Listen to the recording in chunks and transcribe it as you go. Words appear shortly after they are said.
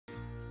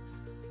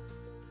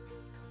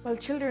Well,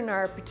 children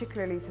are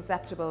particularly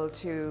susceptible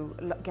to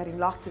getting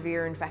lots of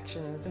ear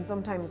infections, and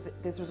sometimes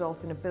this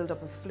results in a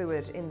buildup of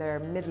fluid in their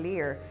middle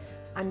ear.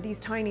 And these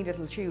tiny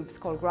little tubes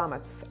called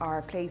grommets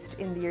are placed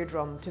in the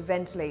eardrum to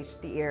ventilate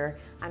the ear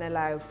and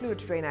allow fluid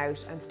to drain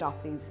out and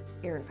stop these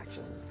ear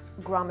infections.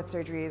 Grommet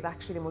surgery is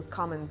actually the most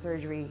common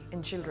surgery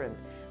in children,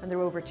 and there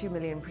are over 2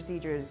 million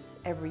procedures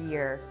every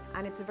year.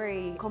 And it's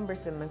very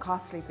cumbersome and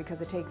costly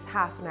because it takes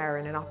half an hour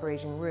in an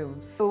operating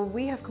room. So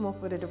we have come up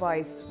with a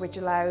device which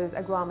allows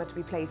a grommet to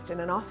be placed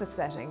in an office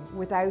setting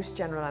without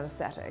general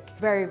anaesthetic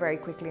very, very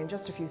quickly in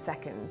just a few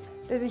seconds.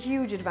 There's a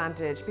huge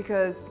advantage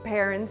because the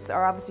parents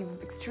are obviously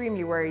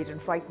extremely worried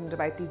and frightened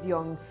about these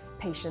young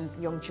patients,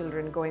 young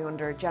children going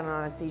under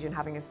general anaesthesia and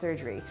having a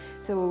surgery.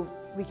 So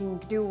we can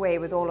do away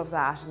with all of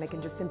that, and they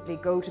can just simply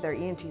go to their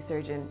ENT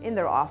surgeon in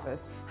their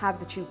office, have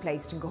the tube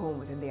placed and go home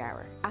within the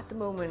hour. At the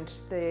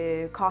moment,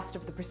 the cost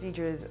of the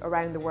procedures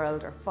around the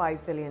world are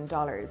 $5 billion.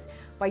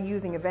 By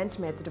using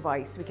AventaMed's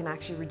device, we can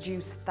actually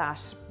reduce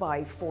that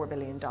by $4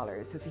 billion.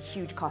 So it's a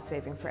huge cost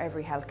saving for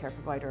every healthcare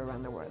provider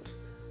around the world.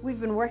 We've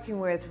been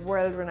working with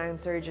world-renowned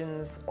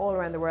surgeons all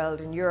around the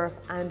world, in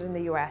Europe and in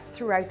the US,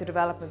 throughout the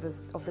development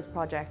of this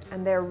project,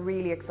 and they're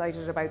really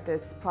excited about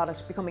this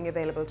product becoming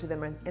available to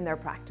them in their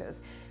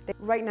practice.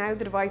 Right now,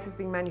 the device is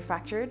being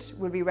manufactured,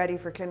 will be ready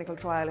for clinical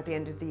trial at the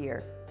end of the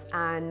year,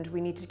 and we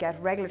need to get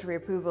regulatory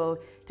approval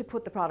to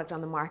put the product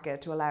on the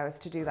market to allow us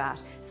to do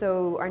that.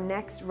 So our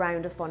next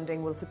round of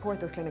funding will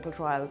support those clinical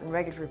trials and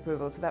regulatory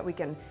approval so that we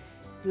can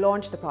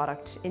launch the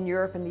product in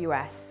Europe and the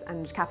US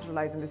and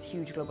capitalise on this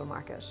huge global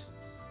market.